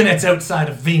 2 minutes outside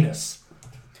of Venus.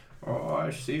 Oh, I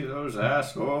see those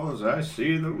assholes. I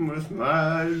see them with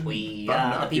my... We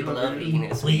are the people of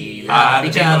Venus. We We are love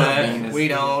each the people of other. Venus. We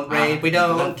don't rape, we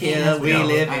don't kill. We don't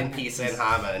live love in peace and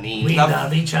harmony. We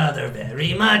love each other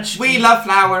very much. We love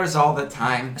flowers all the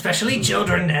time. Especially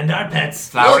children and our pets.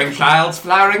 Flowering childs,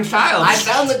 flowering childs. I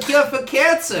found the cure for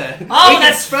cancer. Oh, we can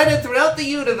that's spread it throughout the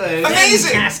universe.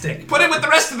 Amazing! Fantastic. Put it with the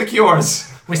rest of the cures.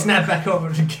 We snap back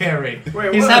over to Gary.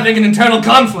 Wait, He's what? having an internal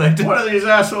conflict. What are these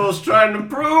assholes trying to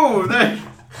prove?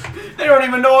 They don't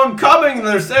even know I'm coming.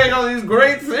 They're saying all these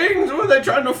great things. Who are they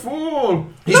trying to fool?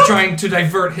 He's trying to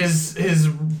divert his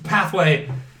pathway.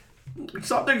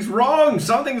 Something's wrong.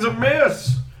 Something's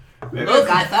amiss. Look,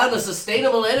 I found a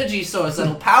sustainable energy source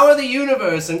that'll power the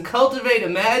universe and cultivate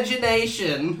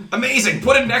imagination. Amazing!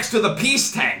 Put it next to the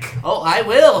peace tank. Oh, I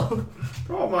will.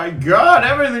 Oh my god,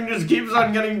 everything just keeps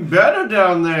on getting better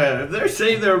down there. If they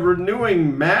say they're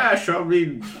renewing MASH, I'll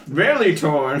be really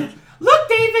torn. Look,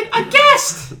 David, a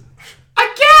guest! A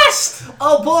guest!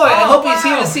 Oh boy, I hope he's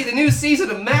wow. here to see the new season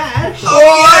of MASH.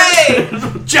 Oh, yay!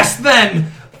 Just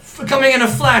then, coming in a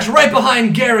flash right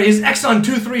behind Gary is Exxon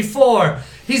 234.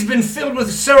 He's been filled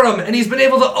with serum and he's been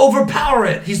able to overpower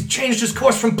it. He's changed his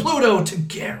course from Pluto to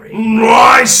Gary.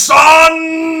 My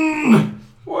son!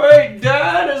 Wait,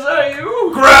 Dad, is that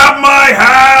you? Grab my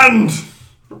hand!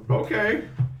 Okay.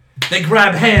 They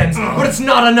grab hands, but it's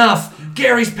not enough.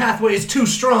 Gary's pathway is too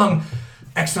strong.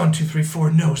 Exxon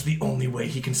 234 knows the only way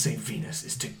he can save Venus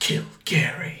is to kill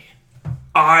Gary.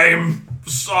 I'm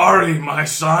sorry, my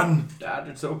son. Dad,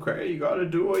 it's okay. You gotta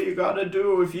do what you gotta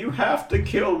do. If you have to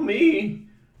kill me.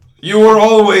 You were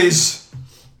always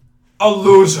a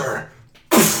loser.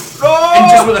 And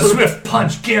just with a swift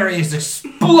punch, Gary is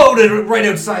exploded right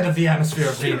outside of the atmosphere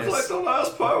of Seems like Venus. the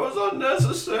last part was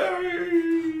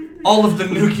unnecessary. All of the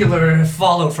nuclear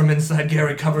fallout from inside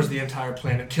Gary covers the entire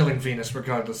planet, killing Venus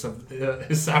regardless of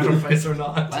his sacrifice or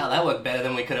not. Wow, that worked better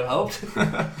than we could have hoped.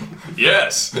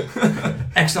 Yes.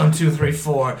 Exxon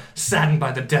 234, saddened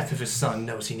by the death of his son,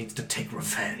 knows he needs to take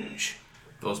revenge.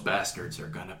 Those bastards are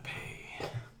gonna pay.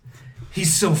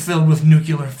 He's so filled with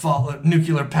nuclear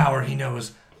power, he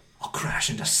knows, I'll crash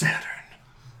into Saturn.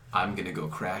 I'm gonna go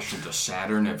crash into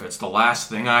Saturn if it's the last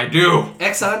thing I do.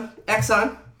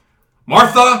 Exxon.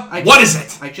 Martha, what is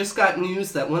it? I just got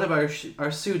news that one of our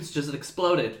suits just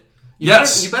exploded.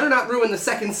 Yes. You better not ruin the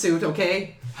second suit,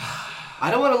 okay?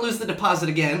 I don't want to lose the deposit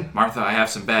again. Martha, I have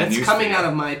some bad news. It's coming for you. out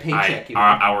of my paycheck.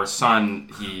 Our son,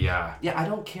 he. Yeah, I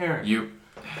don't care.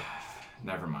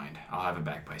 Never mind. I'll have it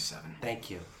back by 7. Thank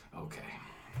you. Okay.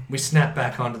 We snap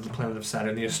back onto the planet of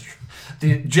Saturn.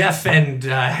 Jeff and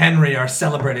Henry are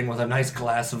celebrating with a nice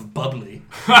glass of bubbly.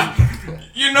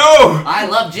 You know, I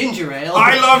love ginger ale.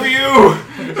 I love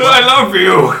you. I love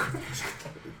you.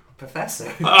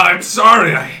 Professor. I'm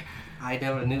sorry. I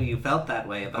never knew you felt that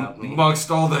way about me. Amongst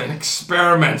all the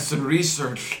experiments and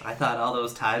research. I thought all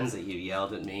those times that you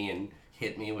yelled at me and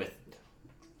hit me with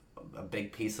a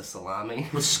big piece of salami.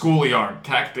 With schoolyard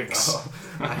tactics.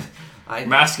 I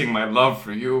Masking my love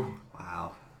for you.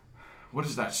 Wow. What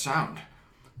is that sound?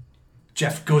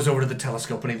 Jeff goes over to the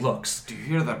telescope and he looks. Do you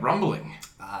hear that rumbling?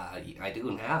 I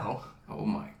do now. Oh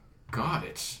my god,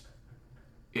 it's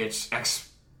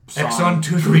Exxon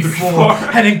 234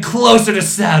 heading closer to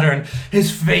Saturn,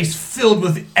 his face filled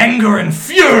with anger and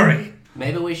fury.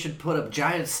 Maybe we should put a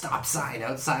giant stop sign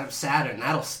outside of Saturn.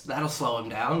 That'll slow him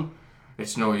down.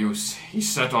 It's no use. He's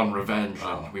set on revenge,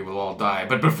 and we will all die.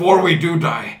 But before we do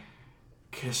die,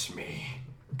 kiss me.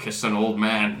 Kiss an old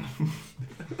man.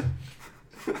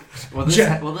 Will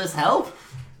this help?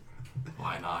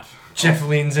 Why not? Jeff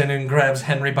leans in and grabs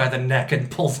Henry by the neck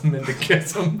and pulls him in to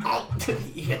kiss him. Oh,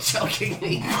 you're choking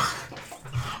me.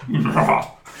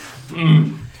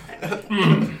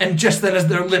 And just then as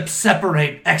their lips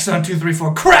separate, Exxon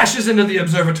 234 crashes into the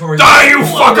observatory. Die, you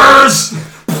fuckers!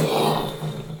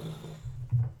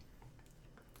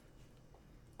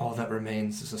 All that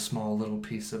remains is a small little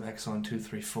piece of Exxon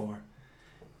 234.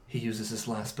 He uses his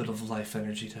last bit of life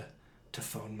energy to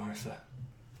phone Martha.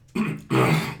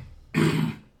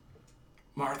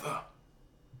 Martha.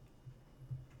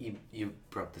 You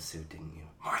broke the suit, didn't you?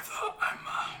 Martha,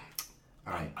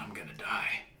 Alright. I'm gonna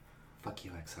die. Fuck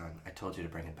you, Exxon. I told you to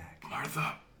bring it back.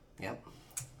 Martha, Yep.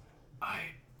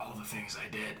 all the things I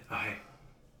did,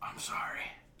 I'm sorry.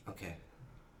 Okay.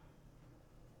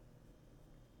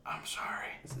 I'm sorry.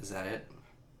 Is that it?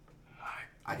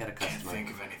 I got a Can't customer. think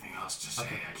of anything else to say.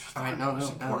 Okay. I just Alright, thought it was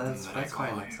important that that's I call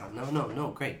fine, you. Exxon. No,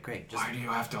 great. Just Why do you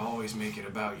have to always make it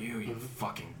about you, you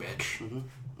fucking bitch?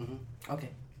 okay.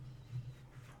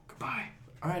 Goodbye.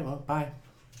 Alright, well, bye.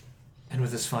 And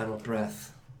with his final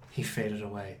breath, he faded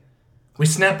away. We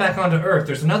snap back onto Earth.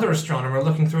 There's another astronomer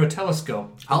looking through a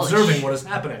telescope, observing what is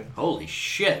happening. Holy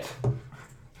shit.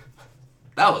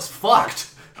 That was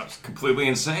fucked. That was completely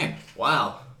insane.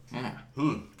 Wow. Yeah.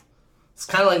 It's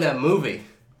kind of like that movie.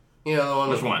 You know, the one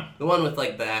Which with, one? The one with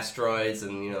like the asteroids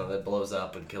and that blows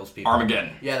up and kills people.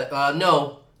 Armageddon. Yeah.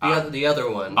 No. The other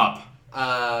one. Up.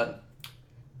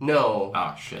 No.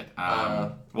 Oh, shit.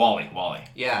 Wally.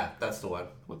 Yeah, that's the one.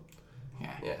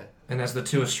 Yeah. And as the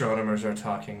two astronomers are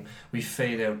talking, we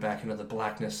fade out back into the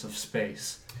blackness of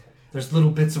space. There's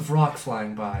little bits of rock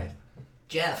flying by.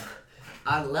 Jeff,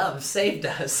 our love saved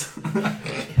us.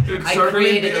 It I certainly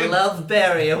created did. a love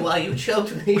barrier while you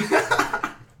choked me.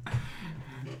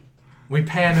 We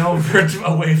pan over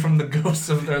away from the ghosts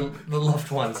of the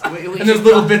loved ones. We And there's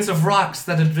little bits of rocks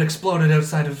that had exploded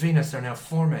outside of Venus are now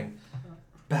forming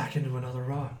back into another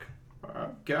rock.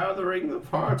 I'm gathering the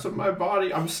parts of my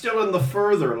body. I'm still in the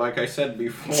further, like I said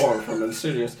before, from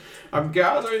Insidious. I'm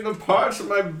gathering the parts of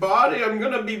my body. I'm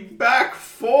gonna be back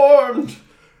formed.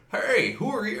 Hey, who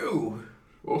are you?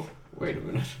 Oh, wait a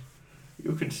minute.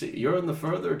 You can see, you're in the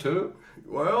further too?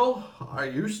 Well, I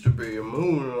used to be a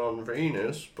moon on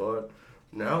Venus, but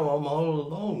now I'm all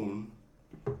alone.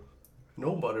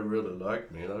 Nobody really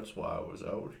liked me, that's why I was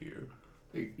out here.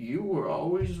 You were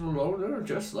always a loner,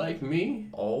 just like me?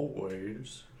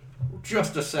 Always.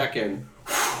 Just a second.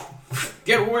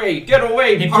 Get away,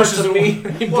 parts of me.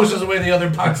 He pushes away the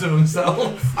other parts of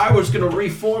himself. I was gonna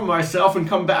reform myself and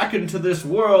come back into this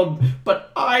world,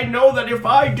 but I know that if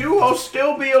I do, I'll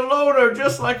still be a loner,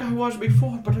 just like I was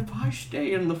before. But if I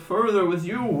stay in the further with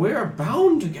you, we're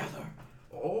bound together.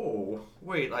 Oh,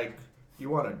 wait, like, you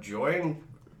want to join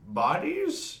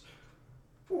bodies?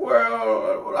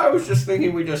 Well, I was just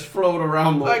thinking we just float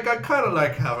around the... Like, I kind of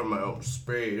like having my own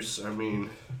space. I mean,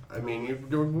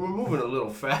 we're moving a little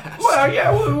fast. Well,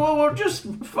 yeah, we'll just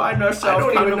find ourselves... I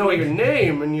don't kind even of know like- your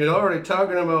name, and you're already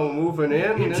talking about moving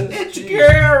in. It's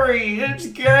Gary. It's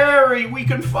Gary. We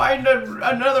can find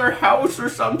another house or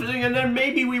something, and then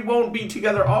maybe we won't be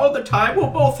together all the time. We'll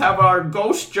both have our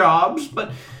ghost jobs,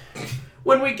 but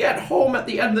when we get home at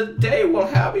the end of the day, we'll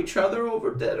have each other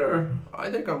over dinner. I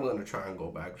think I'm going to try and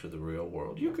go back to the real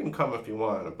world. You can come if you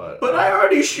want, but I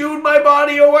already shooed my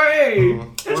body away.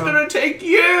 It's well- gonna take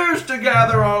years to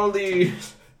gather all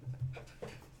these.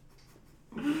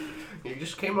 you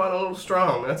just came on a little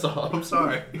strong, that's all. I'm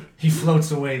sorry. He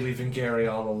floats away, leaving Gary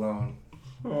all alone.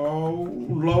 Oh,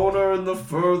 loner in the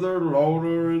further,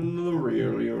 loner in the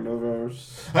real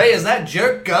universe. Hey, is that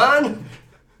jerk gone?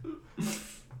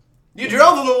 You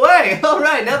drove him away. All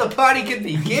right, now the party can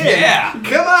begin. Yeah.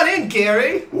 Come on in,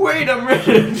 Gary. Wait a minute.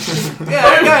 Yeah,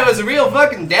 that guy was a real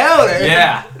fucking downer.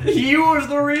 Yeah. He was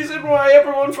the reason why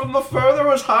everyone from the further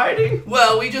was hiding?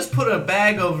 Well, we just put a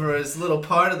bag over his little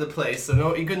part of the place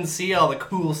so you couldn't see all the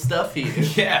cool stuff he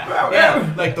did. Yeah.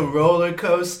 Yeah, like the roller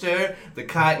coaster, the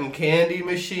cotton candy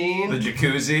machine, The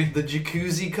jacuzzi. the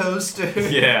jacuzzi coaster,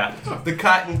 Yeah. the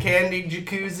cotton candy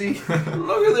jacuzzi.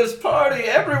 Look at this party.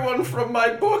 Everyone from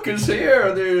my book is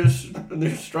here. There's the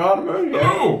astronomer. Yeah.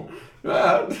 Oh.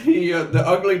 The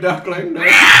ugly duckling.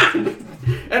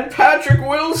 And Patrick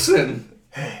Wilson.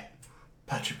 Hey,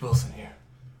 Patrick Wilson here.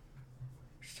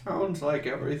 Sounds like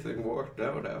everything worked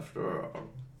out after all.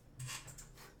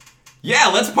 Yeah,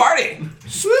 let's party.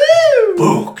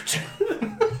 Booked.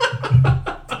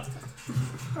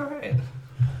 All right.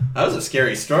 That was a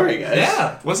scary story, guys.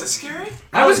 Yeah. Was it scary?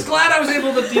 I was glad I was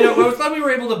able to, I was glad we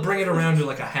were able to bring it around to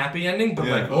like a happy ending, but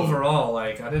Yeah. like overall,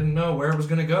 like I didn't know where it was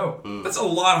gonna go. That's a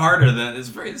lot harder than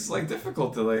it's like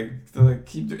difficult to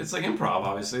keep. It's like improv,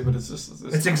 obviously, but it's just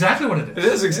It's exactly what it it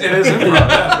is. is it is improv.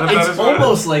 Yeah, that It's is what it is.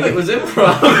 almost like it was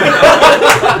improv.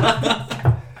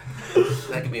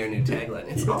 That could be our new tagline.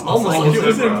 It's Almost like it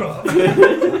was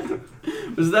improv.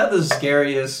 Was that the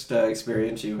scariest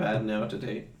experience you've had now to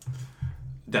date?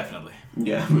 Definitely.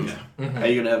 Yeah. Mm-hmm. Are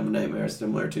you gonna have nightmares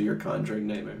similar to your Conjuring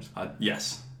nightmares?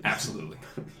 Yes, absolutely.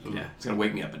 Yeah, it's gonna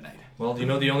wake me up at night. Well, you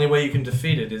know the only way you can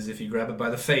defeat it is if you grab it by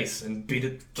the face and beat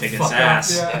it, the Kick its fuck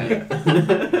ass. up. Yeah.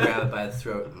 Grab it by the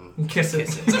throat And kiss it.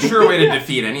 It's a sure way to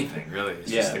defeat anything, really. It's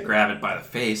just Yeah. to grab it by the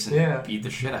face and Yeah. beat the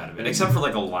shit out of it. Except for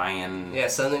like a lion. Yeah,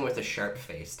 something with a sharp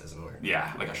face doesn't work.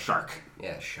 Yeah, like a shark.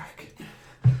 Yeah, shark.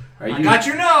 Are you? I got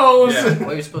your nose. Yeah.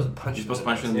 Well, you're supposed to punch. You're supposed to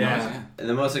punch it in the Yeah. nose. Yeah.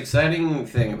 The most exciting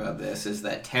thing about this is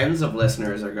that tens of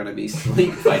listeners are going to be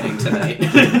sleep fighting tonight.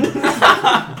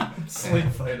 Sleep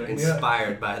fighting. Yeah.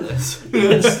 Inspired by this.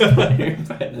 Inspired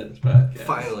by this podcast.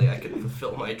 Finally, I can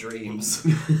fulfill my dreams.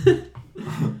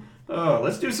 Oh,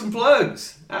 let's do some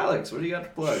plugs. Alex, what do you got to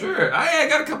plug? Sure, I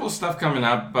got a couple of stuff coming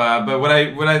up, but what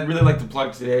I'd really like to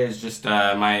plug today is just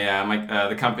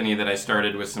the company that I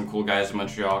started with some cool guys in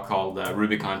Montreal called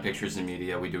Rubicon Pictures and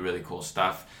Media. We do really cool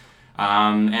stuff,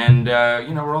 and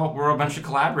we're a bunch of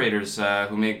collaborators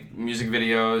who make music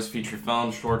videos, feature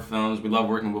films, short films. We love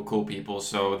working with cool people,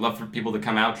 so I'd love for people to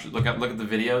come out, look at the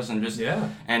videos, and just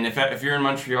And if you're in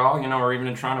Montreal, or even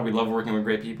in Toronto, we love working with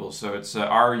great people. So it's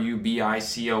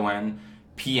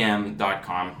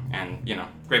RUBICONPM.com, and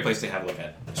great place to have a look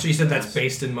at. So you said that's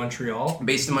based in Montreal?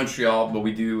 Based in Montreal, but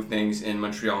we do things in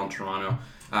Montreal and Toronto,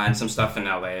 and some stuff in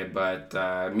LA. But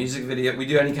music video, we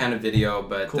do any kind of video.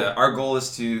 But Cool. Our goal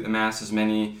is to amass as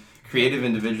many creative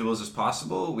individuals as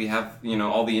possible. We have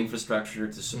all the infrastructure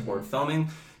to support filming.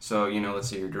 So, let's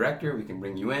say you're a director, we can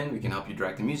bring you in, we can help you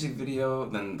direct the music video,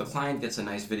 then the client gets a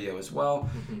nice video as well,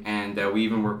 and we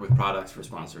even work with products for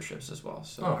sponsorships as well.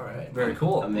 So, All right, very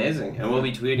cool. Amazing. And we'll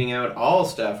be tweeting out all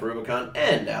staff Rubicon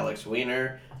and Alex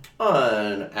Weiner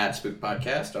on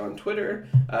 @SpookPodcast on Twitter.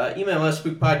 Email us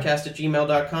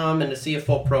spookpodcast@gmail.com, and to see a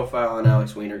full profile on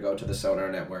Alex Weiner, go to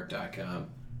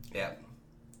thesonarnetwork.com. Yeah.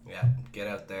 Get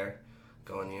out there.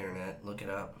 Go on the internet. Look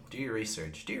it up. Do your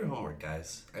research. Do your homework,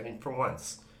 guys. I mean, for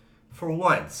once.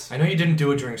 I know you didn't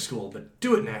do it during school, but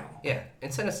do it now. Yeah,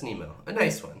 and send us an email. A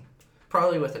nice one.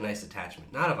 Probably with a nice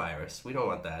attachment. Not a virus. We don't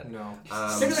want that. No.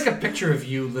 Maybe like a picture of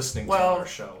you listening to our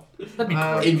show. That'd be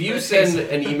great. If you send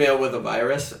an email with a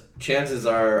virus, chances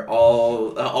are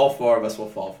all four of us will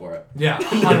fall for it. Yeah,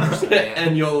 100%.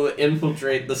 And you'll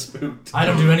infiltrate the spooked. I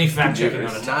don't do any fact checking on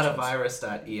It's it. not a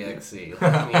virus.exe.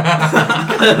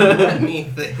 Let me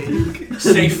think.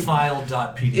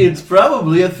 Safefile.pdf. It's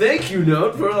probably a thank you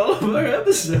note for all of our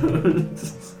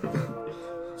episodes.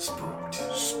 Spooked.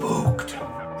 Spooked.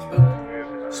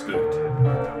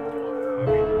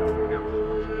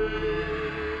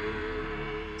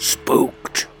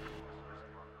 Spooked.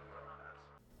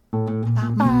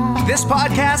 This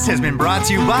podcast has been brought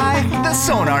to you by the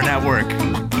Sonar Network.